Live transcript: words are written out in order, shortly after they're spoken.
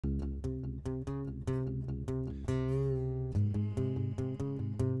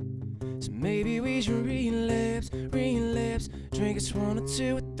Maybe we should relapse, relapse. Drink us 1 or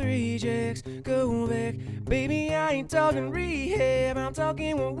 2 or 3 jacks. Go back, baby, I ain't talking rehab. I'm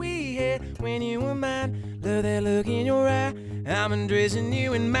talking what we had when you were mine. Love that look in your eye. I'm undressing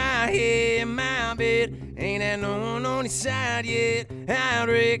you in my head, my bed. Ain't had no one on your side yet. I'd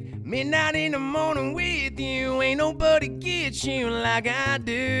wreck midnight in the morning with you. Ain't nobody gets you like I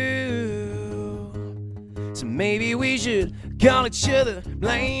do. So maybe we should call each other,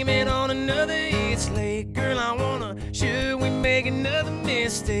 blame it on another. It's late, girl, I wanna, should we make another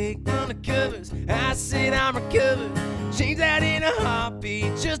mistake? On the covers, I said I'm recovered. Change that in a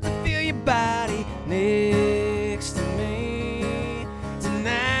heartbeat just to feel your body next to me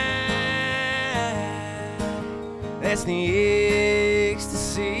tonight. That's the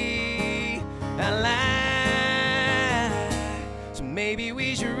ecstasy I like. So maybe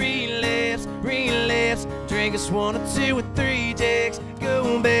we should relapse, relapse. Drink us 1 or 2 or 3 jacks.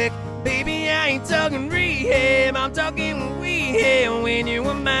 Go back, baby, I ain't talking rehab. I'm talking what we had when you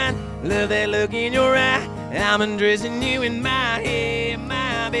were mine. Love that look in your eye. I'm undressing you in my head,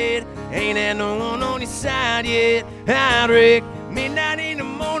 my bed. Ain't had no one on your side yet. I'd wreck midnight in the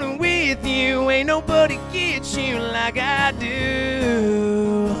morning with you. Ain't nobody gets you like I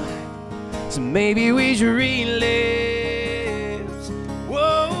do. So maybe we should relapse.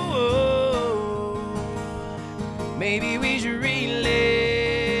 Whoa, maybe we should relapse.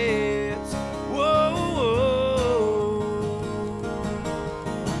 Whoa,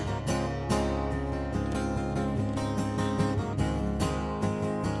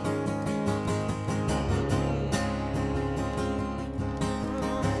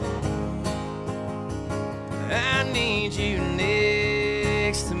 I need you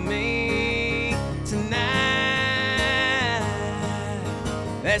next to me tonight.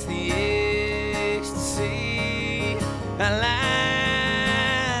 That's the ecstasy I like.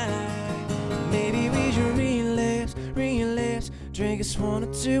 Maybe we should relapse, relapse. Drink us 1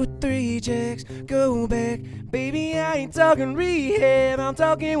 or 2 or 3 jacks. Go back, baby, I ain't talking rehab. I'm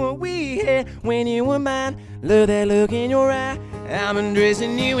talking what we had when you were mine. Love that look in your eye. I'm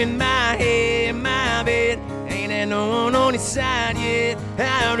undressing you in my head, my bed. Ain't had no one on your side yet.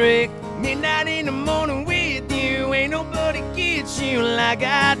 I'd wreck midnight in the morning with you. Ain't nobody gets you like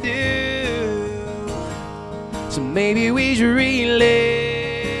I do. So maybe we should relapse.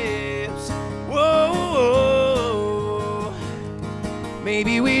 Whoa,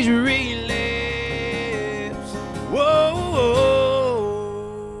 maybe we should relapse.